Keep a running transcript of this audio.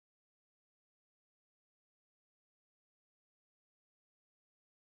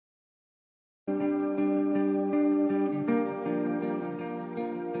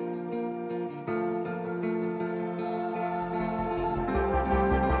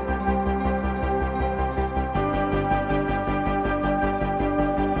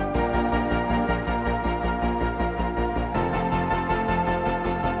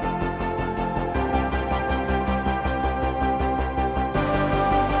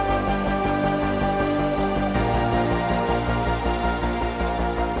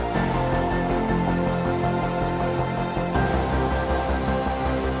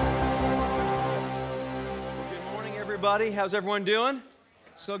everybody. How's everyone doing?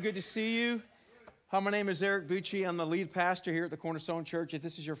 So good to see you. Hi, my name is Eric Bucci. I'm the lead pastor here at the Cornerstone Church. If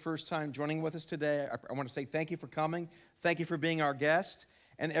this is your first time joining with us today, I want to say thank you for coming. Thank you for being our guest.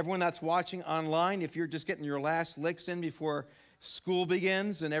 And everyone that's watching online, if you're just getting your last licks in before school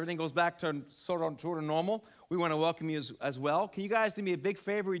begins and everything goes back to sort of normal, we want to welcome you as well. Can you guys do me a big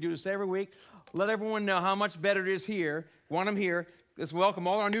favor? We do this every week. Let everyone know how much better it is here. Want them here. Let's welcome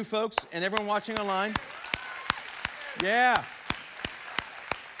all our new folks and everyone watching online. Yeah.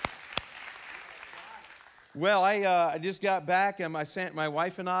 Well, I just got back, and my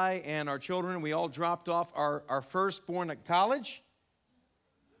wife and I and our children, we all dropped off our firstborn at college.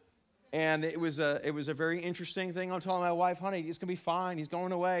 And it was a very interesting thing. I'm telling my wife, honey, he's going to be fine. He's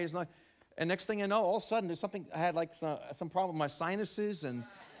going away. He's not. And next thing you know, all of a sudden, there's something. I had like some problem with my sinuses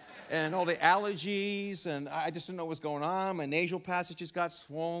and all the allergies, and I just didn't know what was going on. My nasal passages got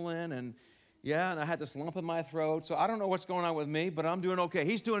swollen, and I had this lump in my throat. So I don't know what's going on with me, but I'm doing okay.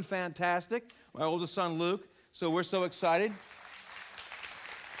 He's doing fantastic. My oldest son, Luke. So we're so excited.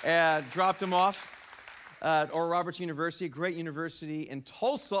 And dropped him off at Oral Roberts University, a great university in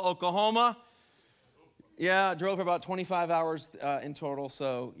Tulsa, Oklahoma. Yeah, drove for about 25 hours in total.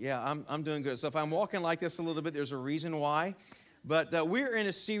 So I'm doing good. So if I'm walking like this a little bit, there's a reason why. But we're in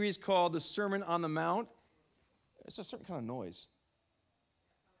a series called The Sermon on the Mount. It's a certain kind of noise.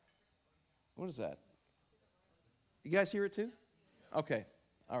 What is that? You guys hear it too? Okay.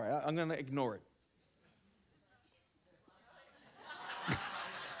 All right. I'm going to ignore it.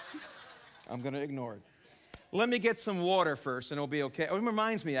 I'm going to ignore it. Let me get some water first, and it'll be okay. Oh, it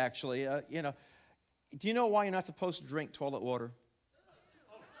reminds me, actually, do you know why you're not supposed to drink toilet water?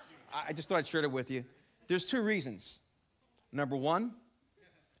 I just thought I'd share it with you. There's two reasons. Number one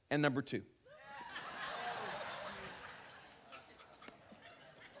and number two.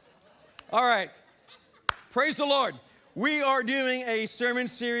 All right. Praise the Lord. We are doing a sermon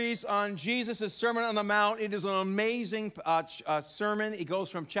series on Jesus' Sermon on the Mount. It is an amazing sermon. It goes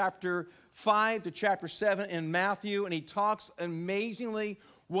from chapter 5 to chapter 7 in Matthew, and he talks amazingly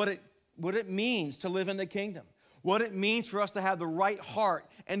what it means to live in the kingdom, what it means for us to have the right heart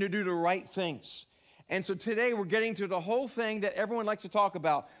and to do the right things. And so today we're getting to the whole thing that everyone likes to talk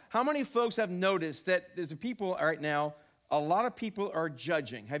about. How many folks have noticed that there's people right now, a lot of people are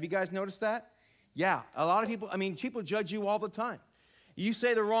judging? Have you guys noticed that? Yeah, a lot of people, people judge you all the time. You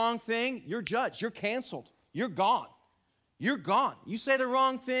say the wrong thing, you're judged, you're canceled, you're gone. You're gone. You say the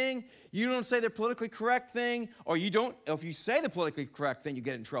wrong thing, you don't say the politically correct thing, or you don't, if you say the politically correct thing, you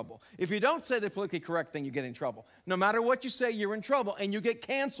get in trouble. If you don't say the politically correct thing, you get in trouble. No matter what you say, you're in trouble, and you get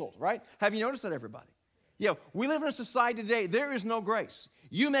canceled, right? Have you noticed that, everybody? Yeah, we live in a society today, there is no grace.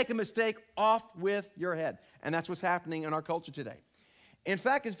 You make a mistake, off with your head. And that's what's happening in our culture today. In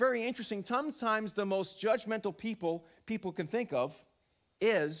fact, it's very interesting. Sometimes the most judgmental people can think of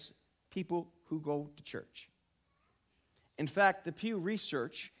is people who go to church. In fact, the Pew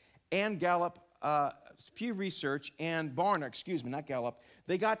Research and Barna, not Gallup,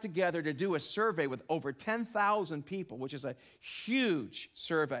 they got together to do a survey with over 10,000 people, which is a huge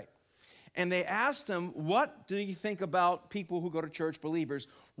survey. And they asked them, what do you think about people who go to church, believers?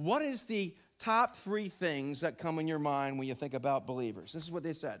 What is the top 3 things that come in your mind when you think about believers? This is what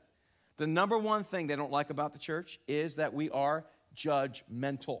they said. The number one thing they don't like about the church is that we are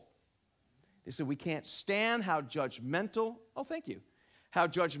judgmental. They said we can't stand how judgmental, how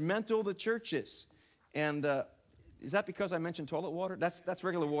judgmental the church is. And is that because I mentioned toilet water? That's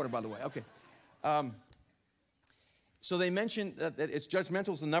regular water, by the way. Okay. So they mentioned that it's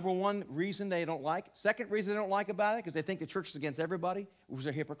judgmental is the number one reason they don't like. Second reason they don't like about it, because they think the church is against everybody, was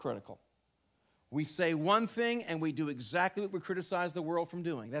they're hypocritical. We say one thing and we do exactly what we criticize the world from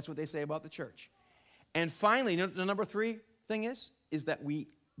doing. That's what they say about the church. And finally, the number 3 thing is that we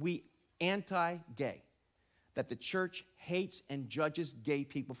anti-gay, that the church hates and judges gay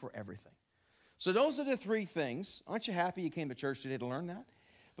people for everything. So those are the 3 things. Aren't you happy you came to church today to learn that?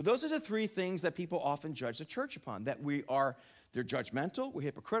 But those are the 3 things that people often judge the church upon, that they're judgmental, we're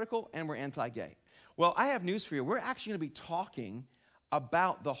hypocritical, and we're anti-gay. Well, I have news for you. We're actually going to be talking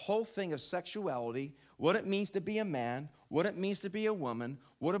about the whole thing of sexuality, what it means to be a man, what it means to be a woman,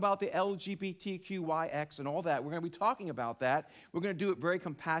 what about the LGBTQYX and all that. We're going to be talking about that. We're going to do it very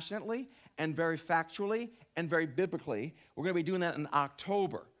compassionately and very factually and very biblically. We're going to be doing that in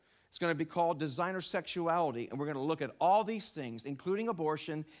October. It's going to be called Designer Sexuality, and we're going to look at all these things, including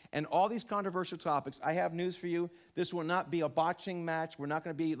abortion and all these controversial topics. I have news for you. This will not be a boxing match. We're not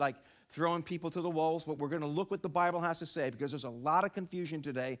going to be like throwing people to the walls, but we're going to look what the Bible has to say, because there's a lot of confusion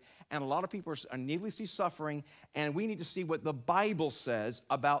today, and a lot of people are needlessly suffering, and we need to see what the Bible says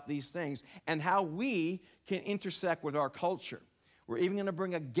about these things and how we can intersect with our culture. We're even going to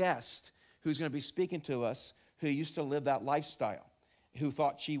bring a guest who's going to be speaking to us who used to live that lifestyle, who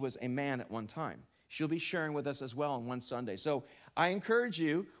thought she was a man at one time. She'll be sharing with us as well on one Sunday. So I encourage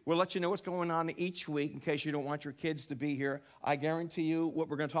you, we'll let you know what's going on each week in case you don't want your kids to be here. I guarantee you what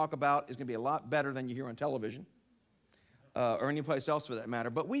we're going to talk about is going to be a lot better than you hear on television or any place else for that matter.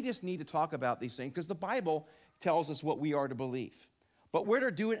 But we just need to talk about these things because the Bible tells us what we are to believe. But we're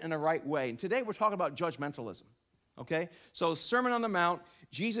to do it in the right way. And today we're talking about judgmentalism. Okay? So Sermon on the Mount,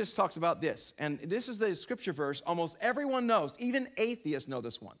 Jesus talks about this. And this is the scripture verse almost everyone knows. Even atheists know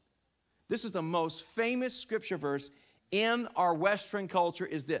this one. This is the most famous scripture verse in our Western culture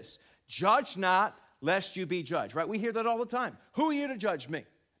is this. Judge not, lest you be judged. Right? We hear that all the time. Who are you to judge me?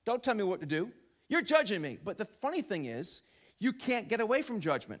 Don't tell me what to do. You're judging me. But the funny thing is, you can't get away from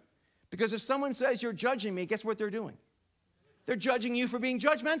judgment. Because if someone says you're judging me, guess what they're doing? They're judging you for being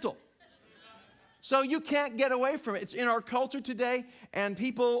judgmental. So you can't get away from it. It's in our culture today, and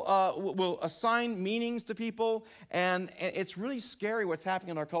people will assign meanings to people, and it's really scary what's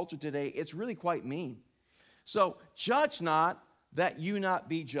happening in our culture today. It's really quite mean. So judge not, that you not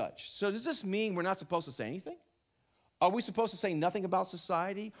be judged. So does this mean we're not supposed to say anything? Are we supposed to say nothing about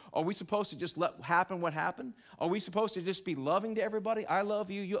society? Are we supposed to just let happen what happened? Are we supposed to just be loving to everybody? I love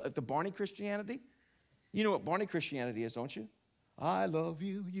you, the Barney Christianity. You know what Barney Christianity is, don't you? I love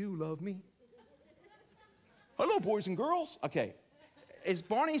you, you love me. Hello, boys and girls. Okay, is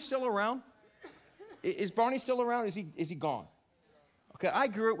Barney still around? Is Barney still around? Is he gone? Okay, I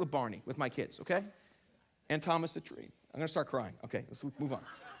grew up with Barney, with my kids, okay? And Thomas the Tree. I'm going to start crying. Okay, let's move on.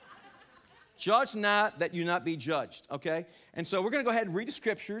 Judge not, that you not be judged, okay? And so we're going to go ahead and read the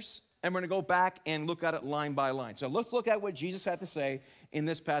scriptures, and we're going to go back and look at it line by line. So let's look at what Jesus had to say in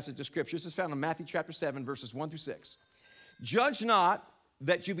this passage of scripture. This is found in Matthew chapter 7, verses 1 through 6. Judge not,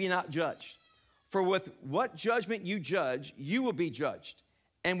 that you be not judged. For with what judgment you judge, you will be judged.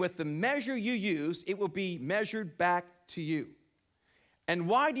 And with the measure you use, it will be measured back to you. And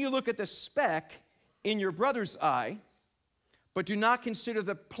why do you look at the speck in your brother's eye, but do not consider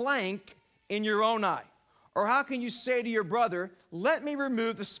the plank in your own eye? Or how can you say to your brother, let me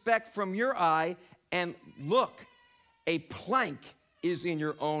remove the speck from your eye, and look, a plank is in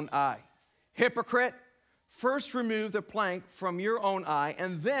your own eye? Hypocrite, first remove the plank from your own eye,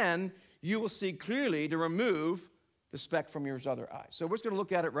 and then you will see clearly to remove the speck from your other eye. So we're just going to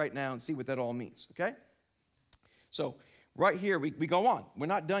look at it right now and see what that all means, okay? So right here, we go on. We're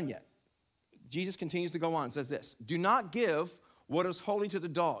not done yet. Jesus continues to go on and says this. Do not give what is holy to the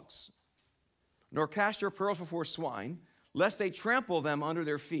dogs, nor cast your pearls before swine, lest they trample them under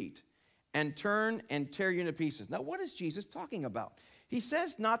their feet and turn and tear you into pieces. Now, what is Jesus talking about? He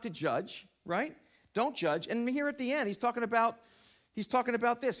says not to judge, right? Don't judge. And here at the end, he's talking about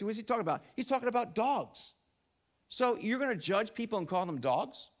this. What is he talking about? He's talking about dogs. So you're going to judge people and call them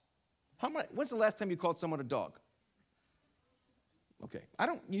dogs? When's the last time you called someone a dog? Okay, I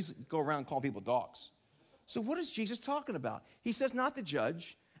don't usually go around and call people dogs. So what is Jesus talking about? He says not to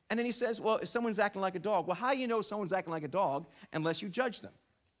judge, and then he says, well, if someone's acting like a dog, well, how do you know someone's acting like a dog unless you judge them?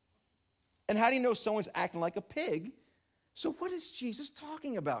 And how do you know someone's acting like a pig? So what is Jesus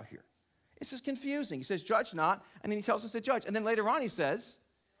talking about here? This is confusing. He says, judge not, and then he tells us to judge. And then later on he says,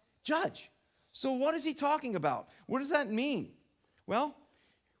 judge. So what is he talking about? What does that mean? Well,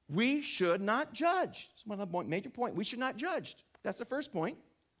 we should not judge. That's one major point. We should not judge. That's the first point,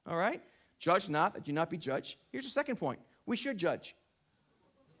 all right? Judge not, that you not be judged. Here's the second point. We should judge.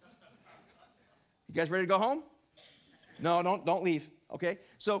 You guys ready to go home? No, don't leave, okay?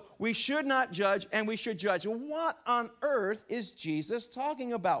 So we should not judge, and we should judge. What on earth is Jesus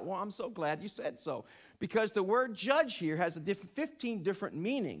talking about? Well, I'm so glad you said so, because the word judge here has 15 different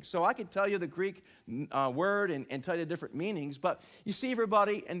meanings. So I could tell you the Greek word and tell you the different meanings, but you see,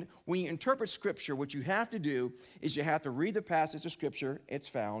 everybody, and when you interpret Scripture, what you have to do is you have to read the passage of Scripture, it's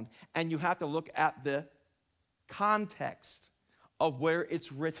found, and you have to look at the context of where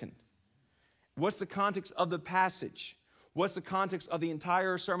it's written. What's the context of the passage? What's the context of the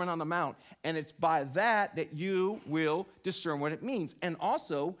entire Sermon on the Mount? And it's by that you will discern what it means. And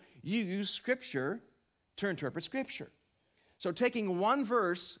also, you use Scripture to interpret Scripture. So taking one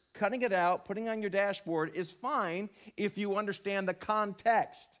verse, cutting it out, putting it on your dashboard is fine if you understand the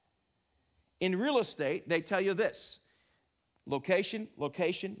context. In real estate, they tell you this. Location,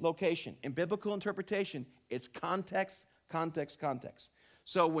 location, location. In biblical interpretation, it's context, context, context.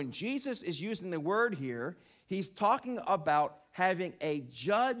 So when Jesus is using the word here, he's talking about having a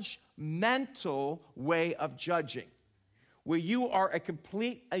judgmental way of judging, where you are a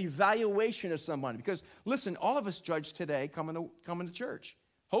complete evaluation of someone. Because, listen, all of us judge today coming to church.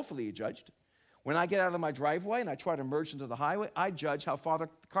 Hopefully you judged. When I get out of my driveway and I try to merge into the highway, I judge how far the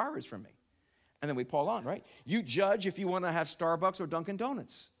car is from me. And then we pull on, right? You judge if you want to have Starbucks or Dunkin'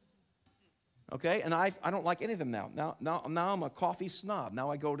 Donuts. Okay? And I don't like any of them now. Now I'm a coffee snob.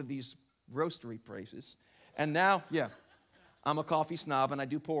 Now I go to these roastery places. And now, yeah, I'm a coffee snob and I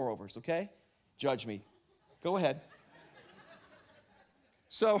do pour-overs, okay? Judge me. Go ahead.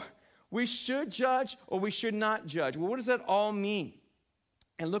 So we should judge or we should not judge. Well, what does that all mean?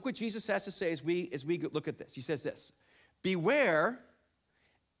 And look what Jesus has to say as we look at this. He says this, beware.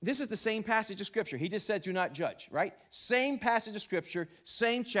 This is the same passage of Scripture. He just said do not judge, right? Same passage of Scripture,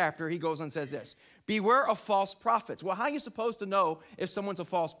 same chapter. He goes on and says this, beware of false prophets. Well, how are you supposed to know if someone's a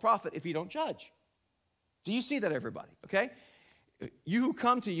false prophet if you don't judge? Do you see that, everybody? Okay? You who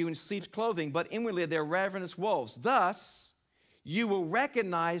come to you in sheep's clothing, but inwardly they're ravenous wolves. Thus, you will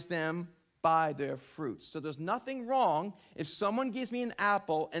recognize them by their fruits. So there's nothing wrong if someone gives me an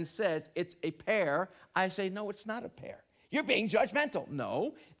apple and says it's a pear. I say, no, it's not a pear. You're being judgmental.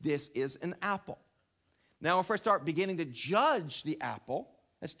 No, this is an apple. Now, if I start beginning to judge the apple,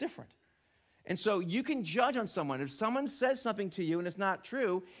 that's different. And so you can judge on someone. If someone says something to you and it's not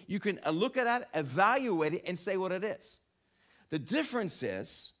true, you can look at that, evaluate it, and say what it is. The difference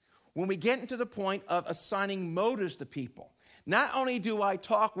is when we get into the point of assigning motives to people. Not only do I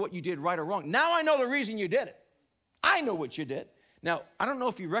talk what you did right or wrong, now I know the reason you did it. I know what you did. Now, I don't know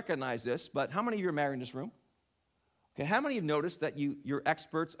if you recognize this, but how many of you are married in this room? Okay, how many of you have noticed that you're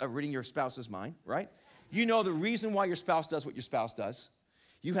experts at reading your spouse's mind, right? You know the reason why your spouse does what your spouse does.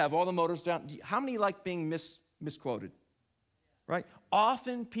 You have all the motives down. How many like being misquoted, right?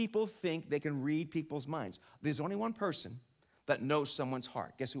 Often people think they can read people's minds. There's only one person that knows someone's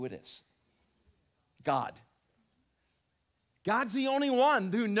heart. Guess who it is? God. God's the only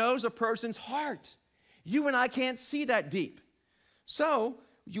one who knows a person's heart. You and I can't see that deep. So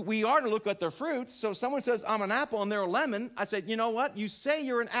we are to look at their fruits. So if someone says, I'm an apple and they're a lemon, I said, you know what? You say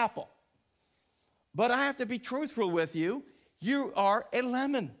you're an apple. But I have to be truthful with you. You are a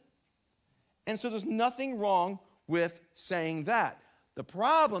lemon. And so there's nothing wrong with saying that. The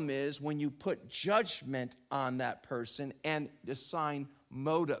problem is when you put judgment on that person and assign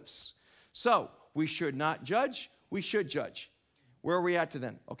motives. So we should not judge. We should judge. Where are we at to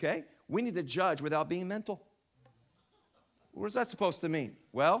then? Okay? We need to judge without being mental. What is that supposed to mean?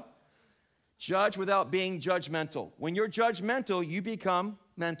 Well, judge without being judgmental. When you're judgmental, you become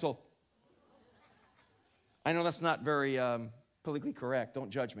mental. I know that's not very politically correct. Don't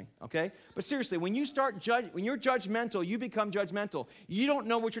judge me, okay? But seriously, when you're judgmental, you become judgmental. You don't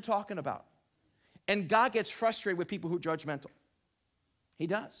know what you're talking about. And God gets frustrated with people who are judgmental. He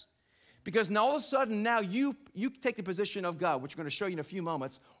does. Because now all of a sudden, now you take the position of God, which we're going to show you in a few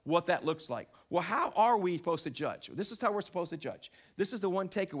moments what that looks like. Well, how are we supposed to judge? This is how we're supposed to judge. This is the one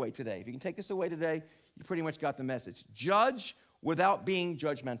takeaway today. If you can take this away today, you pretty much got the message. Judge without being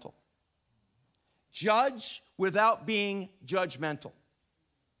judgmental. Judge without being judgmental.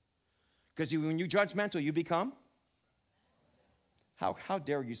 Because when you're judgmental, you become? How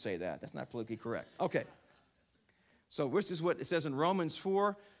dare you say that? That's not politically correct. Okay. So this is what it says in Romans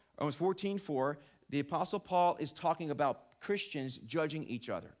 14:4, the Apostle Paul is talking about Christians judging each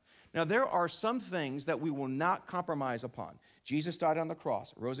other. Now, there are some things that we will not compromise upon. Jesus died on the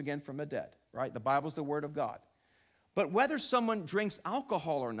cross, rose again from the dead, right? The Bible's the Word of God. But whether someone drinks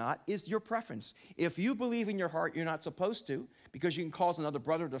alcohol or not is your preference. If you believe in your heart you're not supposed to because you can cause another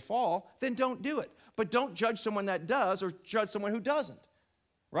brother to fall, then don't do it. But don't judge someone that does or judge someone who doesn't,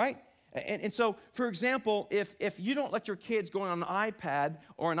 right? And so, for example, if you don't let your kids go on an iPad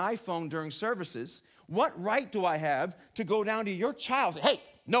or an iPhone during services, what right do I have to go down to your child and say, hey,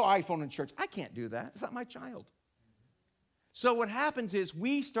 no iPhone in church? I can't do that. It's not my child. So what happens is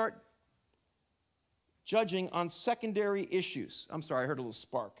we start judging on secondary issues. I'm sorry, I heard a little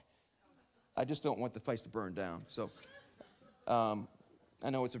spark. I just don't want the place to burn down. So I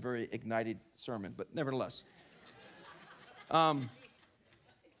know it's a very ignited sermon, but nevertheless.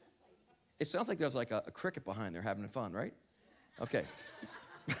 It sounds like there's like a cricket behind there having fun, right? Okay.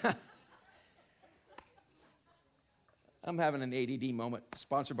 I'm having an ADD moment,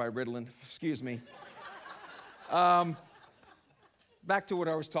 sponsored by Ritalin. Excuse me. Back to what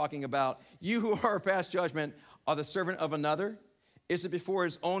I was talking about. You who are past judgment are the servant of another. Is it before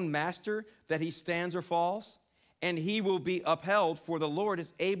his own master that he stands or falls? And he will be upheld, for the Lord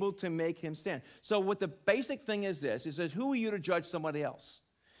is able to make him stand. So what the basic thing is this, it says, who are you to judge somebody else?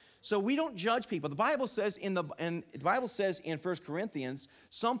 So we don't judge people. The Bible says in 1 Corinthians,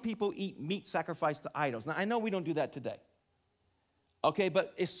 some people eat meat sacrificed to idols. Now, I know we don't do that today. Okay,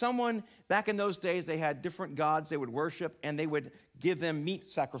 but if someone, back in those days, they had different gods they would worship, and they would give them meat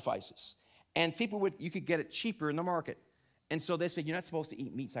sacrifices. And you could get it cheaper in the market. And so they said, you're not supposed to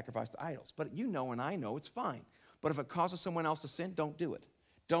eat meat sacrificed to idols. But you know and I know it's fine. But if it causes someone else to sin, don't do it.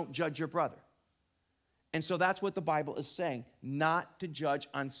 Don't judge your brother. And so that's what the Bible is saying, not to judge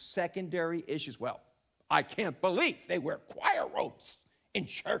on secondary issues. Well, I can't believe they wear choir robes in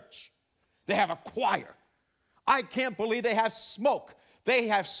church. They have a choir. I can't believe they have smoke. They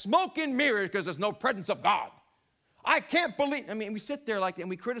have smoke and mirrors because there's no presence of God. I can't believe, we sit there like that and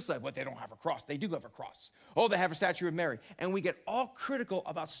we criticize, but they don't have a cross. They do have a cross. Oh, they have a statue of Mary. And we get all critical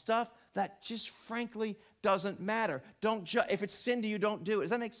about stuff that just frankly doesn't matter. Don't judge. If it's sin to you, don't do it.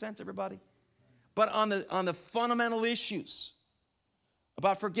 Does that make sense, everybody? But on the fundamental issues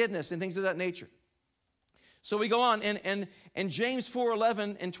about forgiveness and things of that nature. So we go on, and James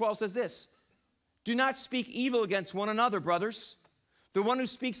 4:11 and 12 says this, do not speak evil against one another, brothers. The one who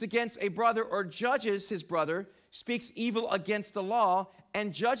speaks against a brother or judges his brother speaks evil against the law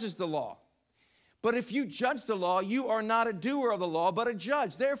and judges the law. But if you judge the law, you are not a doer of the law, but a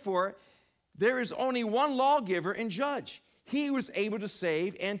judge. Therefore, there is only one lawgiver and judge. He was able to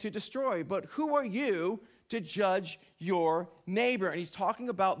save and to destroy. But who are you to judge your neighbor? And he's talking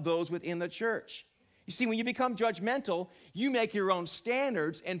about those within the church. You see, when you become judgmental, you make your own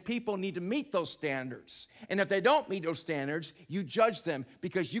standards, and people need to meet those standards. And if they don't meet those standards, you judge them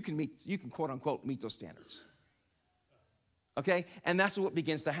because you can quote unquote meet those standards. Okay? And that's what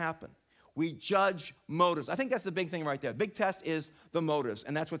begins to happen. We judge motives. I think that's the big thing right there. The big test is the motives,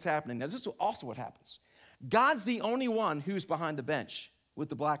 and that's what's happening. Now, this is also what happens. God's the only one who's behind the bench with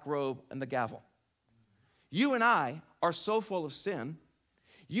the black robe and the gavel. You and I are so full of sin.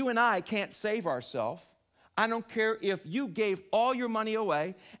 You and I can't save ourselves. I don't care if you gave all your money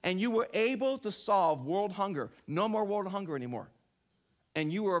away and you were able to solve world hunger. No more world hunger anymore.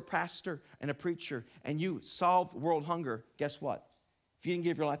 And you were a pastor and a preacher and you solved world hunger. Guess what? If you didn't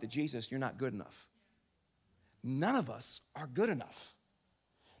give your life to Jesus, you're not good enough. None of us are good enough.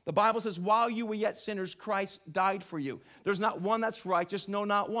 The Bible says, while you were yet sinners, Christ died for you. There's not one that's righteous, no,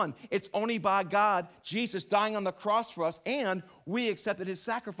 not one. It's only by God, Jesus dying on the cross for us, and we accepted his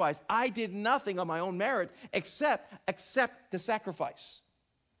sacrifice. I did nothing on my own merit except accept the sacrifice.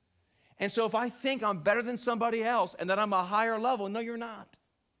 And so if I think I'm better than somebody else and that I'm a higher level, no, you're not.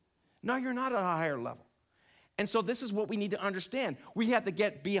 No, you're not at a higher level. And so this is what we need to understand. We have to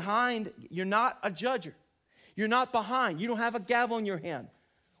get behind. You're not a judger. You're not behind. You don't have a gavel in your hand.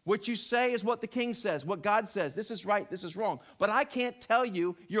 What you say is what the king says, what God says. This is right, this is wrong. But I can't tell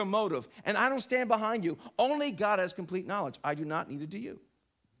you your motive, and I don't stand behind you. Only God has complete knowledge. I do not, neither do you.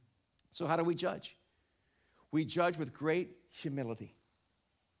 So how do we judge? We judge with great humility,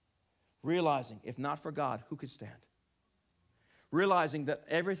 realizing if not for God, who could stand? Realizing that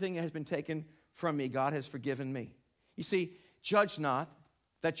everything has been taken from me, God has forgiven me. You see, judge not,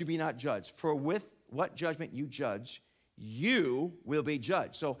 that you be not judged. For with what judgment you judge, you will be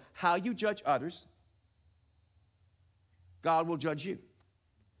judged. So how you judge others, God will judge you.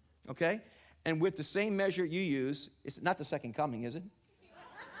 Okay? And with the same measure you use, it's not the second coming, is it?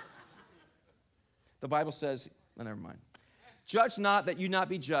 The Bible says, oh, never mind. Judge not that you not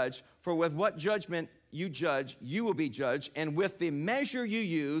be judged, for with what judgment you judge, you will be judged. And with the measure you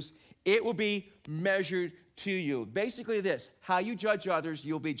use, it will be measured to you. Basically this, how you judge others,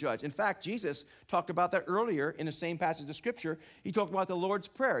 you'll be judged. In fact, Jesus talked about that earlier in the same passage of Scripture. He talked about the Lord's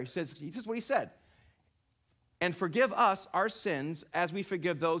Prayer. This is what he said. And forgive us our sins as we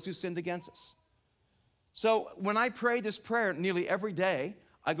forgive those who sinned against us. So when I pray this prayer nearly every day,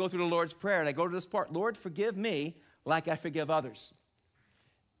 I go through the Lord's Prayer and I go to this part, Lord, forgive me like I forgive others.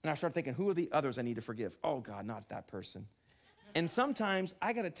 And I start thinking, who are the others I need to forgive? Oh, God, not that person. And sometimes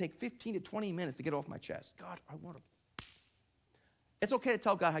I got to take 15 to 20 minutes to get off my chest. God, I want to. It's okay to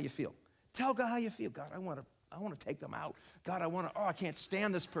tell God how you feel. Tell God how you feel. God, I want to take them out. God, I can't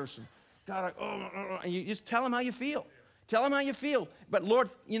stand this person. God, and you just tell him how you feel. Tell him how you feel. But Lord,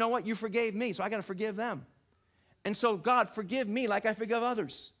 you know what? You forgave me, so I got to forgive them. And so, God, forgive me like I forgive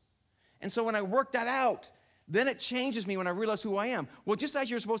others. And so when I work that out, then it changes me when I realize who I am. Well, just as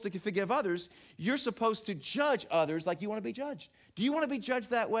you're supposed to forgive others, you're supposed to judge others like you want to be judged. Do you want to be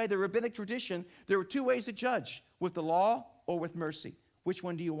judged that way? The rabbinic tradition, there were two ways to judge, with the law or with mercy. Which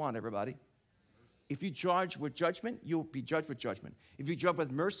one do you want, everybody? If you judge with judgment, you'll be judged with judgment. If you judge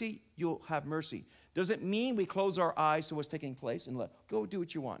with mercy, you'll have mercy. Does it mean we close our eyes to what's taking place and go do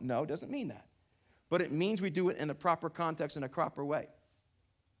what you want? No, it doesn't mean that. But it means we do it in a proper context, in a proper way.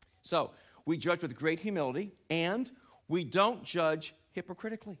 So, we judge with great humility, and we don't judge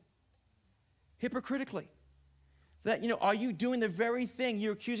hypocritically. Hypocritically. That, are you doing the very thing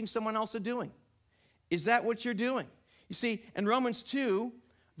you're accusing someone else of doing? Is that what you're doing? You see, in Romans 2,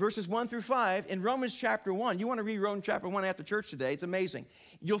 verses 1 through 5, in Romans chapter 1. You want to read Romans chapter 1 after church today. It's amazing.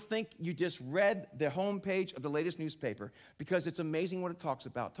 You'll think you just read the homepage of the latest newspaper because it's amazing what it talks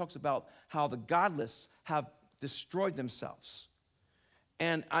about. It talks about how the godless have destroyed themselves.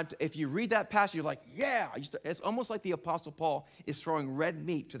 And if you read that passage, you're like, yeah. It's almost like the Apostle Paul is throwing red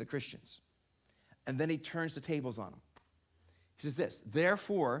meat to the Christians. And then he turns the tables on them. He says this,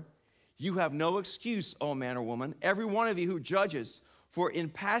 therefore, you have no excuse, O man or woman, every one of you who judges, for in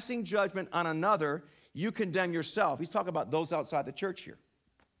passing judgment on another, you condemn yourself. He's talking about those outside the church here.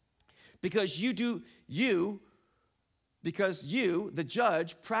 Because you, the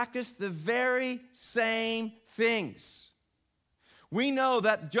judge, practice the very same things. We know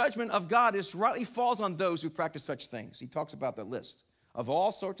that judgment of God rightly falls on those who practice such things. He talks about the list of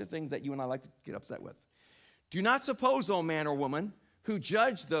all sorts of things that you and I like to get upset with. Do not suppose, O man or woman, who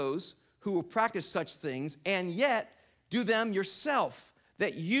judge those who will practice such things, and yet do them yourself,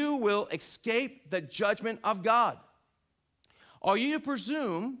 that you will escape the judgment of God. Are you to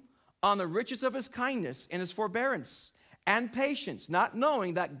presume on the riches of his kindness and his forbearance and patience, not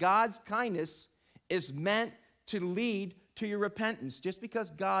knowing that God's kindness is meant to lead to your repentance? Just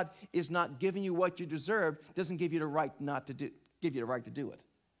because God is not giving you what you deserve doesn't give you the right to do it.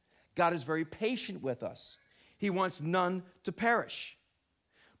 God is very patient with us. He wants none to perish.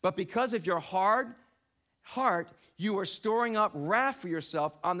 But because of your hard heart, you are storing up wrath for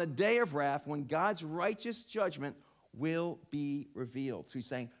yourself on the day of wrath when God's righteous judgment will be revealed. So he's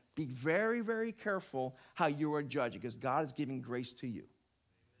saying, be very, very careful how you are judging, because God is giving grace to you.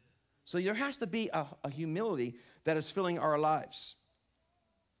 So there has to be a humility that is filling our lives.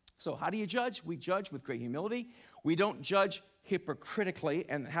 So how do you judge? We judge with great humility. We don't judge hypocritically.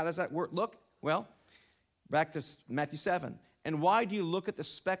 And how does that look? Well, back to Matthew 7. And why do you look at the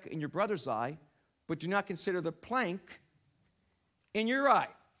speck in your brother's eye, but do not consider the plank in your eye?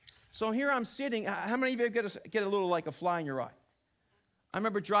 So here I'm sitting. How many of you get a little like a fly in your eye? I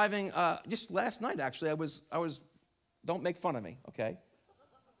remember driving just last night, actually. I was. Don't make fun of me, okay?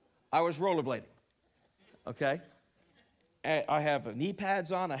 I was rollerblading, okay? I have knee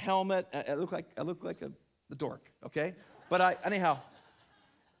pads on, a helmet. I look like the dork, okay? But anyhow,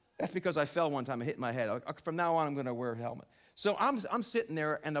 that's because I fell one time and hit my head. From now on, I'm going to wear a helmet. So I'm sitting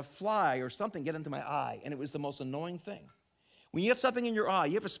there, and a fly or something get into my eye, and it was the most annoying thing. When you have something in your eye,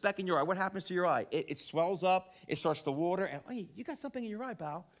 you have a speck in your eye, what happens to your eye? It swells up, it starts to water, and hey, you got something in your eye,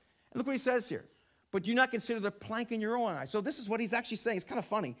 pal. And look what he says here. But do not consider the plank in your own eye. So this is what he's actually saying. It's kind of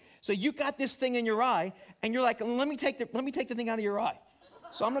funny. So you got this thing in your eye, and you're like, let me take the thing out of your eye.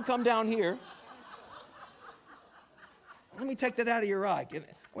 So I'm going to come down here. Let me take that out of your eye.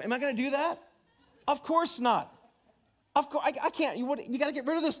 Am I going to do that? Of course not. Of course, I can't. You got to get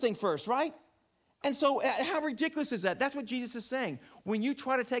rid of this thing first, right? And so how ridiculous is that? That's what Jesus is saying. When you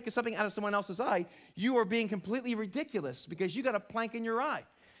try to take something out of someone else's eye, you are being completely ridiculous because you got a plank in your eye.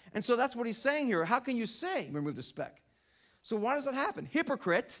 And so that's what he's saying here. How can you say, remove the speck? So why does that happen?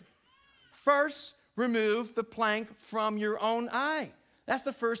 Hypocrite, first remove the plank from your own eye. That's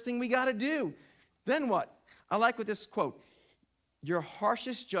the first thing we got to do. Then what? I like what this quote. Your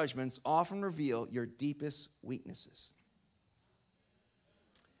harshest judgments often reveal your deepest weaknesses.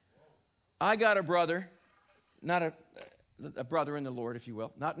 I got a brother, not a brother in the Lord, if you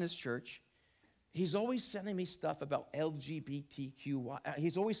will, not in this church. He's always sending me stuff about LGBTQY.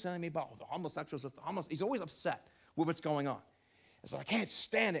 He's always sending me about the homosexuals. He's always upset with what's going on. And so I can't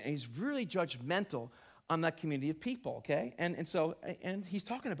stand it. And he's really judgmental on that community of people, okay? And he's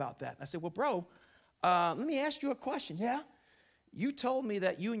talking about that. And I said, well, bro, let me ask you a question. Yeah? You told me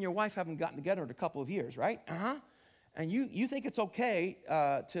that you and your wife haven't gotten together in a couple of years, right? Uh-huh. And you think it's okay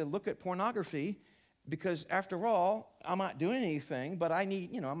to look at pornography because, after all, I'm not doing anything, but I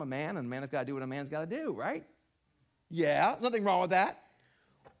need, I'm a man, and a man has got to do what a man's got to do, right? Yeah, nothing wrong with that.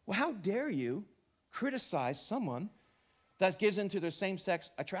 Well, how dare you criticize someone that gives into their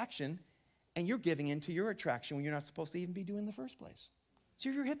same-sex attraction, and you're giving into your attraction when you're not supposed to even be doing in the first place? So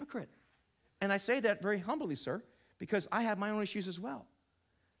you're a hypocrite. And I say that very humbly, sir, because I have my own issues as well.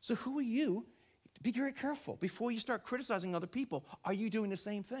 So who are you? Be very careful. Before you start criticizing other people, are you doing the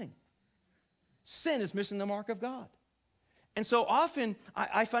same thing? Sin is missing the mark of God. And so often,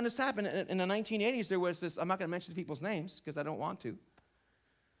 I find this happen. In the 1980s, there was this, I'm not going to mention people's names because I don't want to,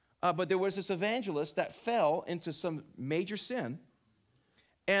 but there was this evangelist that fell into some major sin.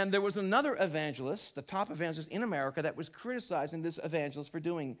 And there was another evangelist, the top evangelist in America, that was criticizing this evangelist for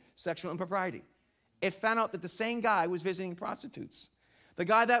doing sexual impropriety. It found out that the same guy was visiting prostitutes. The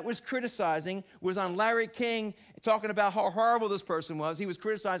guy that was criticizing was on Larry King, talking about how horrible this person was. He was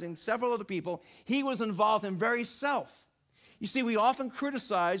criticizing several other people. He was involved in very self. You see, we often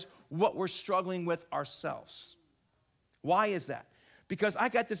criticize what we're struggling with ourselves. Why is that? Because I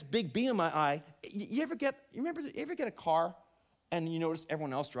got this big beam in my eye. You ever get a car and you notice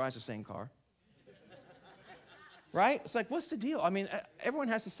everyone else drives the same car? Right? It's like, what's the deal? I mean, everyone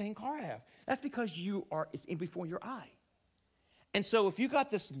has the same car I have. That's because it's in before your eye. And so if you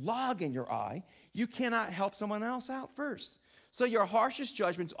got this log in your eye, you cannot help someone else out first. So your harshest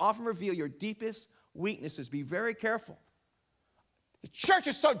judgments often reveal your deepest weaknesses. Be very careful. The church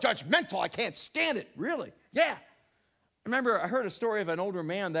is so judgmental, I can't stand it. Really? Yeah. Remember, I heard a story of an older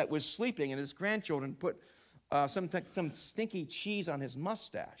man that was sleeping and his grandchildren put some stinky cheese on his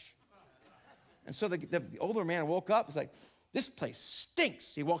mustache. And so the older man woke up. He's like, this place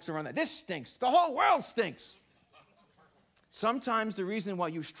stinks. He walks around, this stinks. The whole world stinks. Sometimes the reason why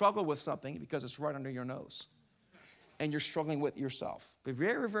you struggle with something is because it's right under your nose. And you're struggling with yourself. Be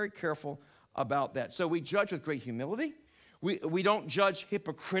very, very careful about that. So we judge with great humility. We don't judge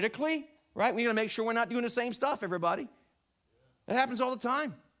hypocritically, right? We got to make sure we're not doing the same stuff, everybody. That happens all the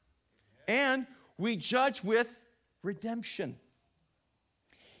time. And we judge with redemption.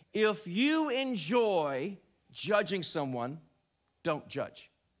 If you enjoy judging someone, don't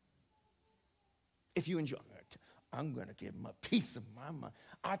judge. If you enjoy, I'm going to give him a piece of my mind.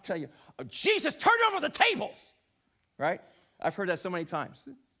 I tell you, Jesus, turn over the tables. Right? I've heard that so many times.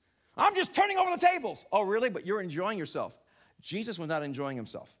 I'm just turning over the tables. Oh, really? But you're enjoying yourself. Jesus was not enjoying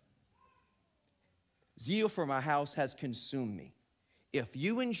himself. Zeal for my house has consumed me. If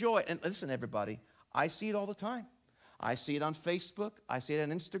you enjoy, and listen, everybody, I see it all the time. I see it on Facebook. I see it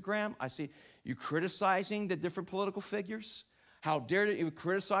on Instagram. I see you criticizing the different political figures. How dare you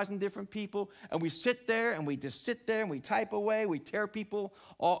criticizing different people. And we sit there and we just sit there and we type away. We tear people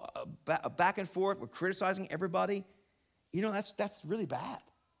all back and forth. We're criticizing everybody. You know, that's really bad.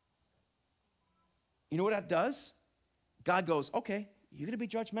 You know what that does? God goes, okay, you're going to be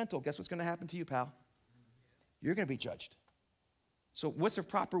judgmental. Guess what's going to happen to you, pal? You're going to be judged. So what's the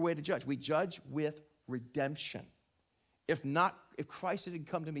proper way to judge? We judge with redemption. If Christ didn't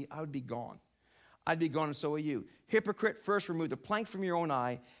come to me, I would be gone. I'd be gone and so are you. Hypocrite, first remove the plank from your own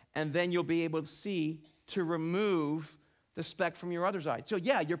eye, and then you'll be able to see to remove the speck from your other's eye. So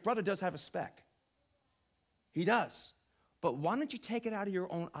yeah, your brother does have a speck. He does. But why don't you take it out of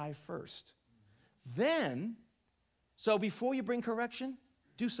your own eye first? Then, so before you bring correction,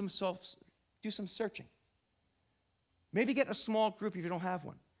 do some searching. Maybe get a small group if you don't have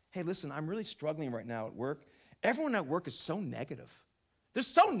one. Hey, listen, I'm really struggling right now at work. Everyone at work is so negative. They're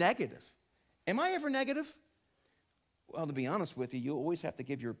so negative. Am I ever negative? Well, to be honest with you, you always have to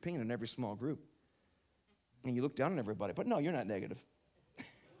give your opinion in every small group. And you look down on everybody. But no, you're not negative.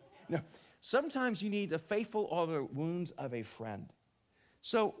 No. Sometimes you need a faithful or the wounds of a friend.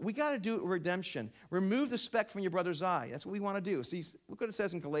 So we got to do redemption. Remove the speck from your brother's eye. That's what we want to do. See, look what it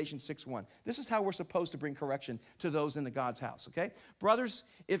says in Galatians 6:1. This is how we're supposed to bring correction to those in the God's house, okay? Brothers,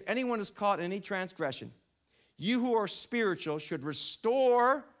 if anyone is caught in any transgression, you who are spiritual should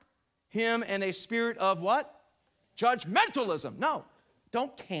restore him in a spirit of what? Judgmentalism. No,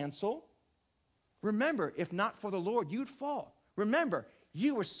 don't cancel. Remember, if not for the Lord, you'd fall. Remember,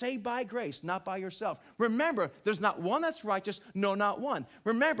 you were saved by grace, not by yourself. Remember, there's not one that's righteous, no, not one.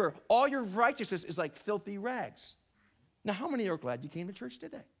 Remember, all your righteousness is like filthy rags. Now, how many are glad you came to church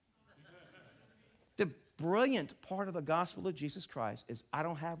today? The brilliant part of the gospel of Jesus Christ is I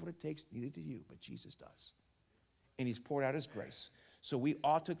don't have what it takes, neither do you, but Jesus does. And he's poured out his grace. So we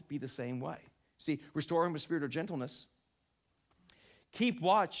ought to be the same way. See, restore him with spirit of gentleness. Keep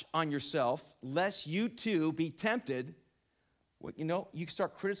watch on yourself, lest you too be tempted. You know, you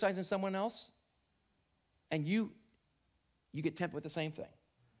start criticizing someone else, and you get tempted with the same thing.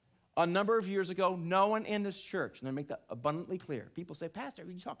 A number of years ago, no one in this church, and I make that abundantly clear. People say, Pastor,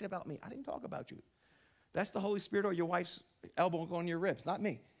 you talking about me. I didn't talk about you. That's the Holy Spirit or your wife's elbow going to your ribs, not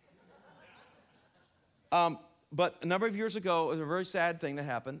me. But a number of years ago, it was a very sad thing that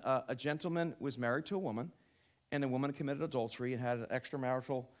happened. A gentleman was married to a woman, and the woman committed adultery and had an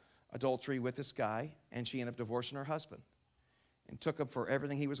extramarital adultery with this guy, and she ended up divorcing her husband and took him for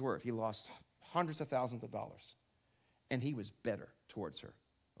everything he was worth. He lost hundreds of thousands of dollars, and he was bitter towards her.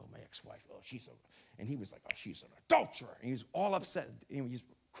 Oh, my ex-wife, and he was like, oh, she's an adulterer, and he was all upset. He was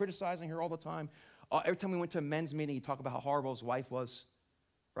criticizing her all the time. Every time we went to a men's meeting, he'd talk about how horrible his wife was,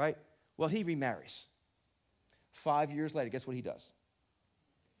 right? Well, he remarries. 5 years later, guess what he does?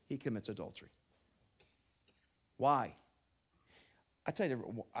 He commits adultery. Why? I tell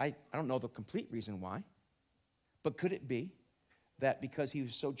you, I don't know the complete reason why, but could it be that because he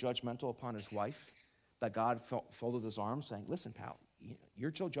was so judgmental upon his wife, that God folded his arms saying, listen, pal,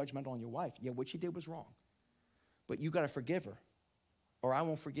 you're so judgmental on your wife. Yeah, what she did was wrong. but you got to forgive her, or I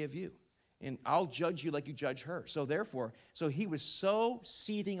won't forgive you. And I'll judge you like you judge her. So therefore, he was so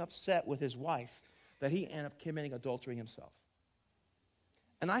seething upset with his wife that he ended up committing adultery himself.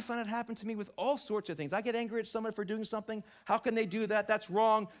 And I find it happen to me with all sorts of things. I get angry at someone for doing something. How can they do that? That's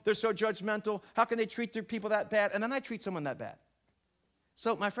wrong. They're so judgmental. How can they treat their people that bad? And then I treat someone that bad.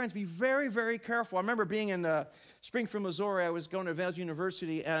 So my friends, be very, very careful. I remember being in Springfield, Missouri. I was going to Vales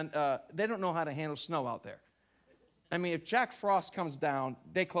University, and they don't know how to handle snow out there. I mean, if Jack Frost comes down,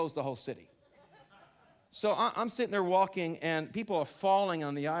 they close the whole city. So I'm sitting there walking, and people are falling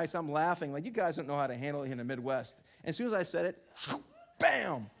on the ice. I'm laughing, like, you guys don't know how to handle it in the Midwest. And as soon as I said it,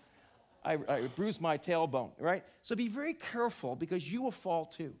 bam, I bruised my tailbone, right? So be very careful, because you will fall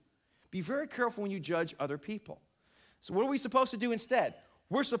too. Be very careful when you judge other people. So what are we supposed to do instead?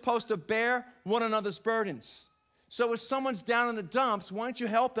 We're supposed to bear one another's burdens. So if someone's down in the dumps, why don't you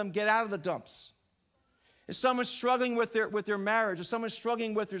help them get out of the dumps? If someone's struggling with their marriage, if someone's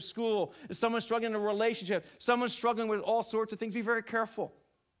struggling with their school, if someone's struggling in a relationship, someone's struggling with all sorts of things, be very careful.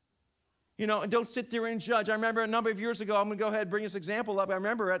 You know, and don't sit there and judge. I remember a number of years ago, I'm going to go ahead and bring this example up. I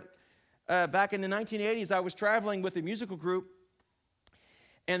remember back in the 1980s, I was traveling with a musical group,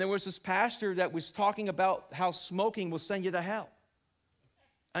 and there was this pastor that was talking about how smoking will send you to hell.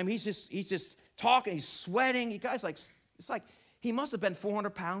 I mean, he's just talking, he's sweating. You guys, like, it's like he must have been 400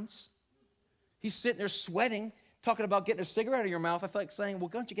 pounds. He's sitting there sweating, talking about getting a cigarette out of your mouth. I felt like saying, well,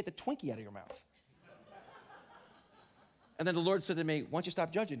 why don't you get the Twinkie out of your mouth? And then the Lord said to me, why don't you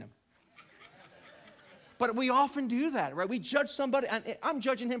stop judging him? But we often do that, right? We judge somebody, and I'm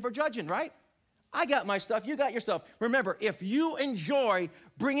judging him for judging, right? I got my stuff, you got your stuff. Remember, if you enjoy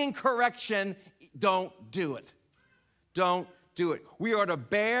bringing correction, don't do it. Don't do it. We are to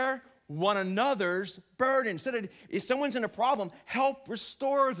bear one another's burden. Instead of, if someone's in a problem, help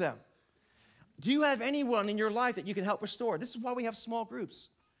restore them. Do you have anyone in your life that you can help restore? This is why we have small groups.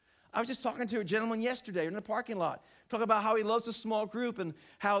 I was just talking to a gentleman yesterday in the parking lot, talking about how he loves a small group and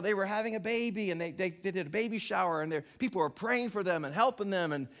how they were having a baby, and they did a baby shower, and people were praying for them and helping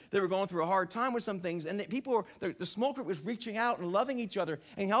them, and they were going through a hard time with some things, and the small group was reaching out and loving each other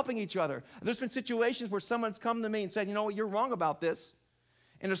and helping each other. There's been situations where someone's come to me and said, you know what, you're wrong about this,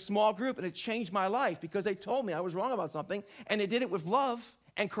 in a small group, and it changed my life because they told me I was wrong about something, and they did it with love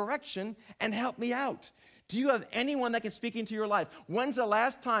and correction and helped me out. Do you have anyone that can speak into your life? When's the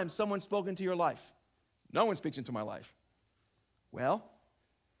last time someone spoke into your life? No one speaks into my life. Well,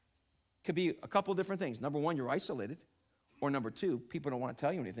 could be a couple different things. Number one, you're isolated. Or number two, people don't want to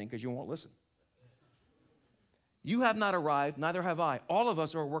tell you anything because you won't listen. You have not arrived, neither have I. All of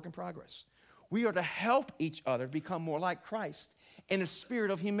us are a work in progress. We are to help each other become more like Christ in a spirit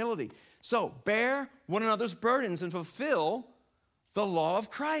of humility. So bear one another's burdens and fulfill the law of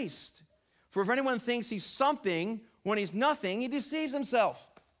Christ. For if anyone thinks he's something when he's nothing, he deceives himself.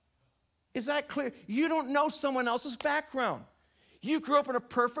 Is that clear? You don't know someone else's background. You grew up in a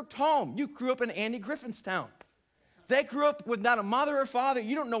perfect home. You grew up in Andy Griffin's town. They grew up with not a mother or father.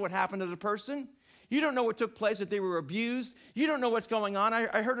 You don't know what happened to the person. You don't know what took place, if they were abused. You don't know what's going on.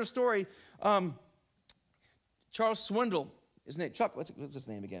 I heard a story. Charles Swindle, his name, Chuck, what's his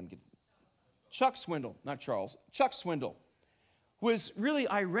name again? Chuck Swindle, not Charles. Chuck Swindle was really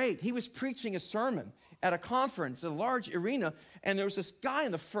irate. He was preaching a sermon at a conference, a large arena, and there was this guy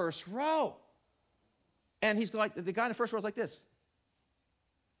in the first row. And he's like, the guy in the first row is like this.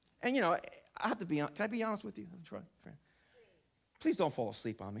 And, you know, I have to be honest. Can I be honest with you? Try. Please don't fall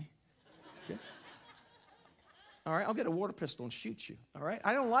asleep on me. Okay? All right? I'll get a water pistol and shoot you. All right?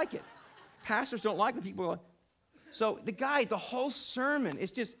 I don't like it. Pastors don't like when people are like. So the guy, the whole sermon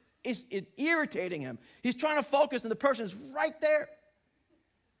is just, it's irritating him. He's trying to focus, and the person's right there.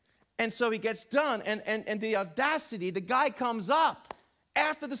 And so he gets done, and the audacity, the guy comes up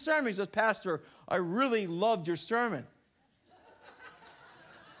after the sermon. He says, Pastor, I really loved your sermon.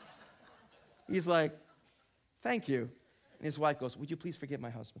 He's like, thank you. And his wife goes, would you please forgive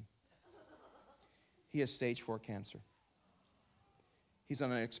my husband? He has stage 4 cancer. He's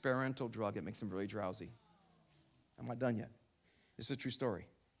on an experimental drug. It makes him really drowsy. I'm not done yet. This is a true story.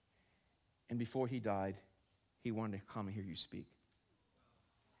 And before he died, he wanted to come and hear you speak.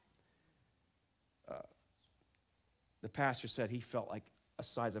 The pastor said he felt like a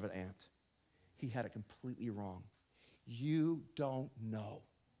size of an ant. He had it completely wrong. You don't know.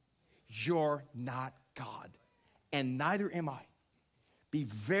 You're not God, and neither am I. Be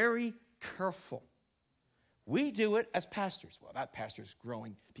very careful. We do it as pastors. Well, that pastor's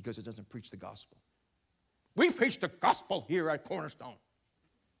growing because it doesn't preach the gospel. We preach the gospel here at Cornerstone.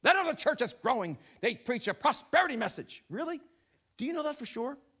 That other church that's growing, they preach a prosperity message. Really? Do you know that for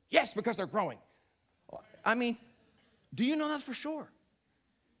sure? Yes, because they're growing. I mean, Do you know that for sure?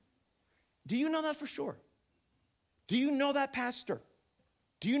 Do you know that for sure? Do you know that pastor?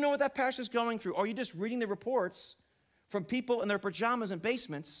 Do you know what that pastor's going through? Or are you just reading the reports from people in their pajamas and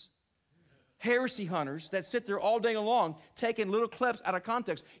basements, heresy hunters that sit there all day long taking little clips out of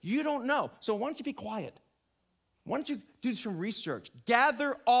context? You don't know. So why don't you be quiet? Why don't you do some research?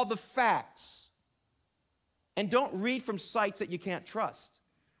 Gather all the facts. And don't read from sites that you can't trust,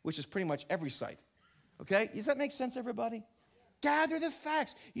 which is pretty much every site. Okay? Does that make sense, everybody? Gather the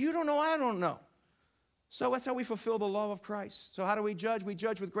facts. You don't know, I don't know. So that's how we fulfill the law of Christ. So how do we judge? We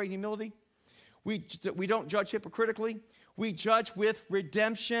judge with great humility. We don't judge hypocritically. We judge with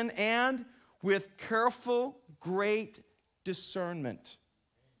redemption and with careful, great discernment.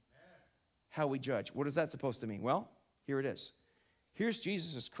 How we judge. What is that supposed to mean? Well, here it is. Here's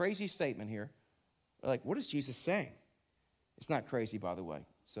Jesus' crazy statement here. Like, what is Jesus saying? It's not crazy, by the way,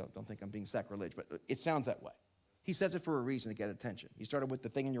 so don't think I'm being sacrilegious, but it sounds that way. He says it for a reason, to get attention. He started with the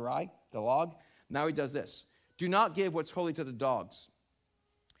thing in your eye, the log. Now he does this. Do not give what's holy to the dogs,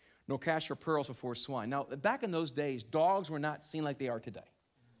 nor cast your pearls before swine. Now, back in those days, dogs were not seen like they are today.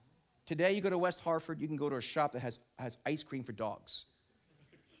 Today, you go to West Hartford, you can go to a shop that has ice cream for dogs.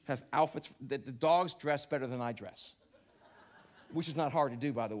 Have outfits, the dogs dress better than I dress, which is not hard to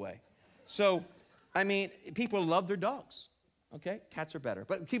do, by the way. So, I mean, people love their dogs, okay? Cats are better,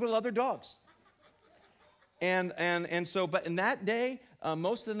 but people love their dogs. And so, but in that day,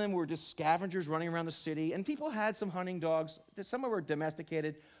 most of them were just scavengers running around the city, and people had some hunting dogs. Some were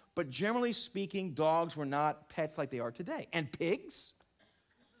domesticated, but generally speaking, dogs were not pets like they are today. And pigs?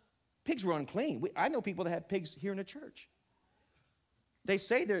 Pigs were unclean. I know people that have pigs here in the church. They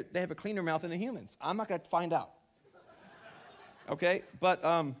say they have a cleaner mouth than the humans. I'm not going to find out. Okay? But,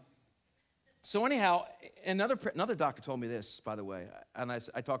 so anyhow, another doctor told me this, by the way, and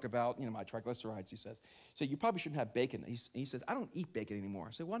I talked about, my triglycerides, he says. So you probably shouldn't have bacon. He says, I don't eat bacon anymore.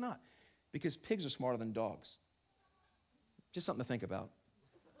 I said, why not? Because pigs are smarter than dogs. Just something to think about.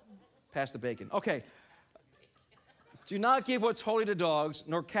 Pass the bacon. Okay. Do not give what's holy to dogs,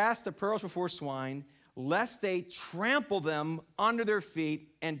 nor cast the pearls before swine, lest they trample them under their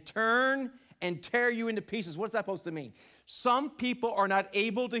feet and turn and tear you into pieces. What's that supposed to mean? Some people are not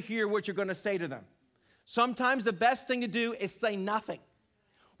able to hear what you're going to say to them. Sometimes the best thing to do is say nothing.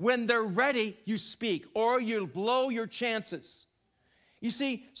 When they're ready, you speak, or you blow your chances. You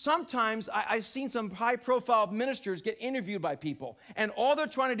see, sometimes I've seen some high-profile ministers get interviewed by people, and all they're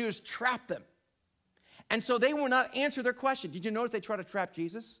trying to do is trap them. And so they will not answer their question. Did you notice they try to trap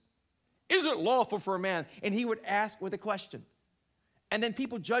Jesus? Is it lawful for a man? And he would ask with a question. And then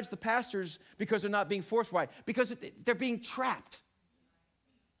people judge the pastors because they're not being forthright, because they're being trapped.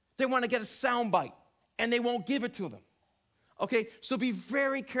 They want to get a soundbite, and they won't give it to them. Okay, so be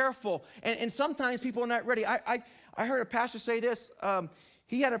very careful. And sometimes people are not ready. I heard a pastor say this.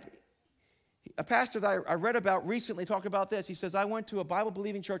 He had a pastor that I read about recently talk about this. He says, I went to a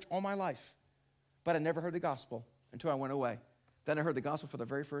Bible-believing church all my life, but I never heard the gospel until I went away. Then I heard the gospel for the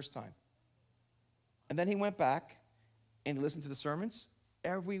very first time. And then he went back and listened to the sermons.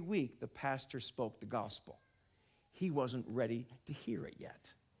 Every week, the pastor spoke the gospel. He wasn't ready to hear it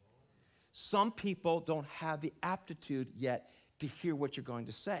yet. Some people don't have the aptitude yet to hear what you're going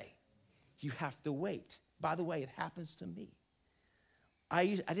to say. You have to wait. By the way, it happens to me. I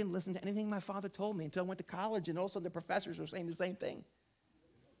didn't listen to anything my father told me until I went to college, and also the professors were saying the same thing.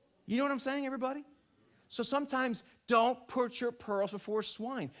 You know what I'm saying, everybody? So sometimes don't put your pearls before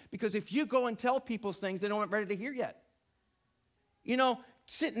swine, because if you go and tell people things they don't ready to hear yet.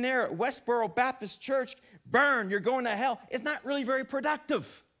 Sitting there at Westboro Baptist Church, burn, you're going to hell, it's not really very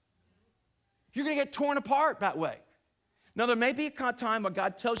productive. You're going to get torn apart that way. Now, there may be a time when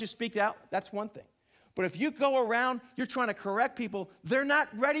God tells you to speak out. That's one thing. But if you go around, you're trying to correct people, they're not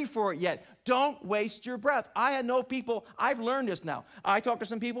ready for it yet. Don't waste your breath. I had no people. I've learned this now. I talked to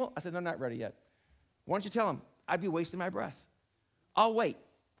some people. I said, they're not ready yet. Why don't you tell them? I'd be wasting my breath. I'll wait.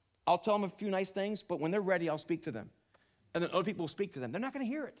 I'll tell them a few nice things, but when they're ready, I'll speak to them. And then other people will speak to them. They're not going to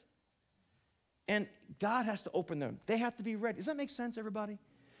hear it. And God has to open them. They have to be ready. Does that make sense, everybody?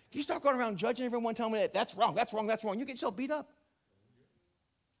 You start going around judging everyone, telling me that's wrong, that's wrong, that's wrong. You get yourself beat up.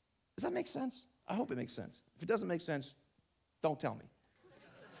 Does that make sense? I hope it makes sense. If it doesn't make sense, don't tell me.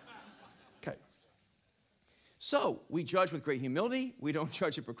 Okay. So we judge with great humility. We don't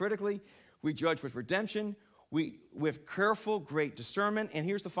judge hypocritically. We judge with redemption. With careful, great discernment. And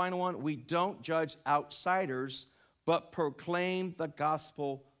here's the final one. We don't judge outsiders, but proclaim the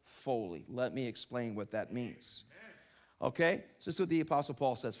gospel fully. Let me explain what that means. Okay? So this is what the Apostle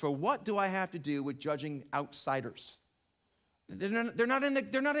Paul says. For what do I have to do with judging outsiders? They're not in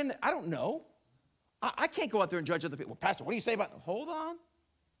the, I don't know. I can't go out there and judge other people. Well, Pastor, what do you say about, hold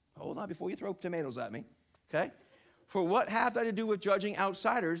on before you throw tomatoes at me, okay? For what have that to do with judging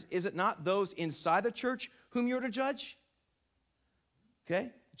outsiders? Is it not those inside the church whom you're to judge?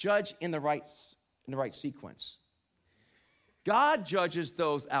 Okay? Judge in the right sequence. God judges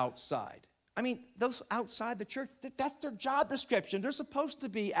those outside. I mean, those outside the church, that's their job description. They're supposed to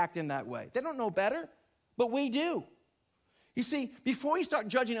be acting that way. They don't know better, but we do. You see, before you start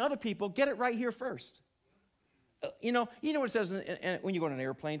judging other people, get it right here first. You know what it says when you go on an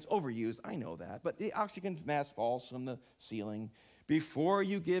airplane? It's overused. I know that. But the oxygen mask falls from the ceiling. Before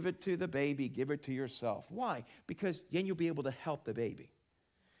you give it to the baby, give it to yourself. Why? Because then you'll be able to help the baby.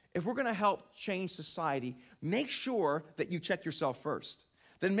 If we're going to help change society, make sure that you check yourself first.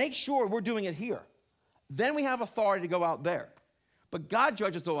 Then make sure we're doing it here. Then we have authority to go out there. But God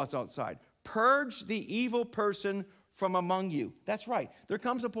judges those outside. Purge the evil person from among you. That's right. There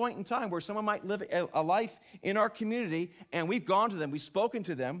comes a point in time where someone might live a life in our community, and we've gone to them, we've spoken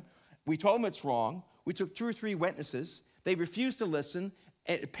to them, we told them it's wrong, we took 2 or 3 witnesses, they refused to listen,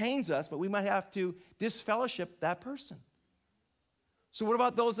 it pains us, but we might have to disfellowship that person. So what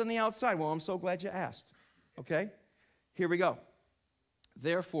about those on the outside? Well, I'm so glad you asked. Okay? Here we go.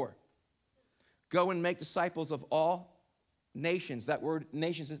 Therefore, go and make disciples of all nations. That word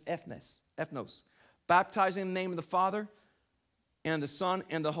nations is ethnos. Baptizing in the name of the Father and the Son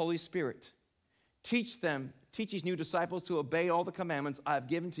and the Holy Spirit. Teach these new disciples to obey all the commandments I have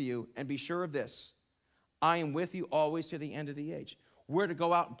given to you, and be sure of this, I am with you always to the end of the age. We're to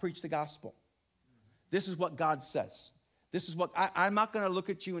go out and preach the gospel. This is what God says. This is what, I'm not going to look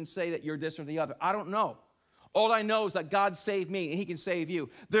at you and say that you're this or the other. I don't know. All I know is that God saved me and he can save you.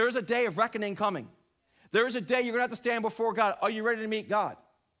 There is a day of reckoning coming. There is a day you're going to have to stand before God. Are you ready to meet God?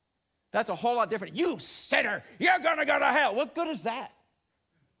 That's a whole lot different. You sinner, you're going to go to hell. What good is that?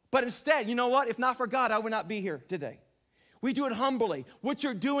 But instead, you know what? If not for God, I would not be here today. We do it humbly. What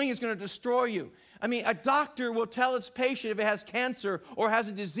you're doing is going to destroy you. I mean, a doctor will tell its patient if it has cancer or has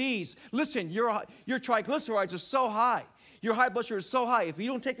a disease, listen, your triglycerides are so high. Your high blood sugar is so high. If you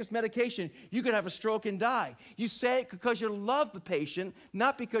don't take this medication, you could have a stroke and die. You say it because you love the patient,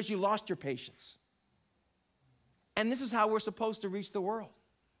 not because you lost your patience. And this is how we're supposed to reach the world.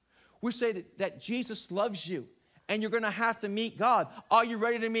 We say that Jesus loves you, and you're going to have to meet God. Are you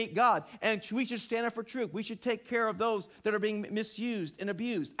ready to meet God? And we should stand up for truth. We should take care of those that are being misused and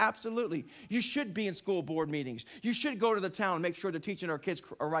abused. Absolutely. You should be in school board meetings. You should go to the town and make sure they're teaching our kids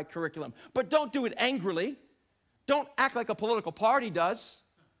a right curriculum. But don't do it angrily. Don't act like a political party does.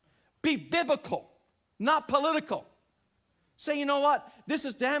 Be biblical, not political. Say, you know what? This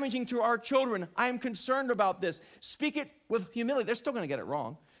is damaging to our children. I am concerned about this. Speak it with humility. They're still going to get it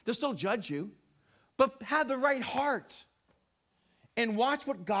wrong. They'll still judge you. But have the right heart. And watch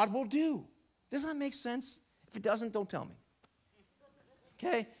what God will do. Does that make sense? If it doesn't, don't tell me.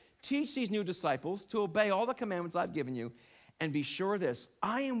 Okay? Teach these new disciples to obey all the commandments I've given you. And be sure of this,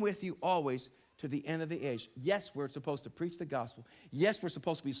 I am with you always to the end of the age. Yes, we're supposed to preach the gospel. Yes, we're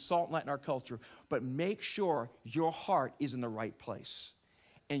supposed to be salt and light in our culture. But make sure your heart is in the right place.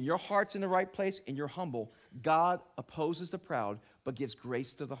 And your heart's in the right place and you're humble. God opposes the proud, but gives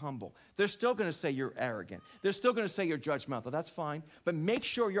grace to the humble. They're still going to say you're arrogant. They're still going to say you're judgmental. That's fine. But make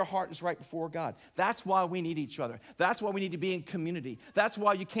sure your heart is right before God. That's why we need each other. That's why we need to be in community. That's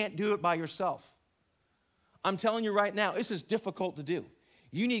why you can't do it by yourself. I'm telling you right now, this is difficult to do.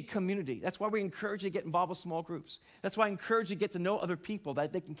 You need community. That's why we encourage you to get involved with small groups. That's why I encourage you to get to know other people,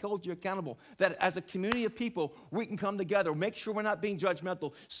 that they can hold you accountable, that as a community of people, we can come together, make sure we're not being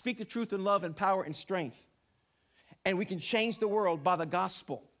judgmental, speak the truth in love and power and strength. And we can change the world by the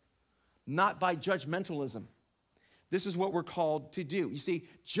gospel, not by judgmentalism. This is what we're called to do. You see,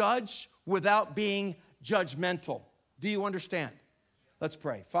 judge without being judgmental. Do you understand? Let's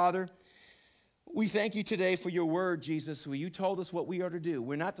pray. Father, we thank you today for your word, Jesus, where you told us what we are to do.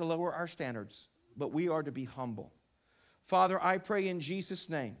 We're not to lower our standards, but we are to be humble. Father, I pray in Jesus'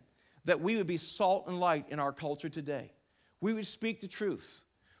 name that we would be salt and light in our culture today. We would speak the truth.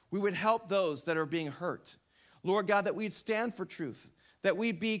 We would help those that are being hurt. Lord God, that we'd stand for truth, that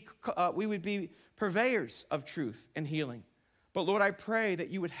we would be purveyors of truth and healing. But Lord, I pray that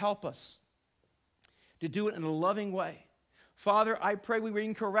you would help us to do it in a loving way. Father, I pray we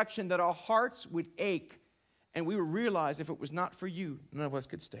bring correction, that our hearts would ache and we would realize if it was not for you, none of us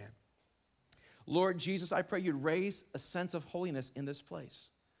could stand. Lord Jesus, I pray you'd raise a sense of holiness in this place,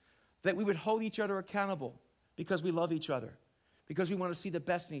 that we would hold each other accountable because we love each other, because we want to see the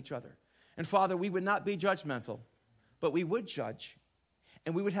best in each other. And Father, we would not be judgmental, but we would judge,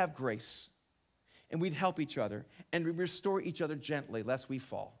 and we would have grace, and we'd help each other, and we'd restore each other gently lest we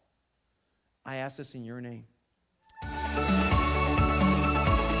fall. I ask this in your name.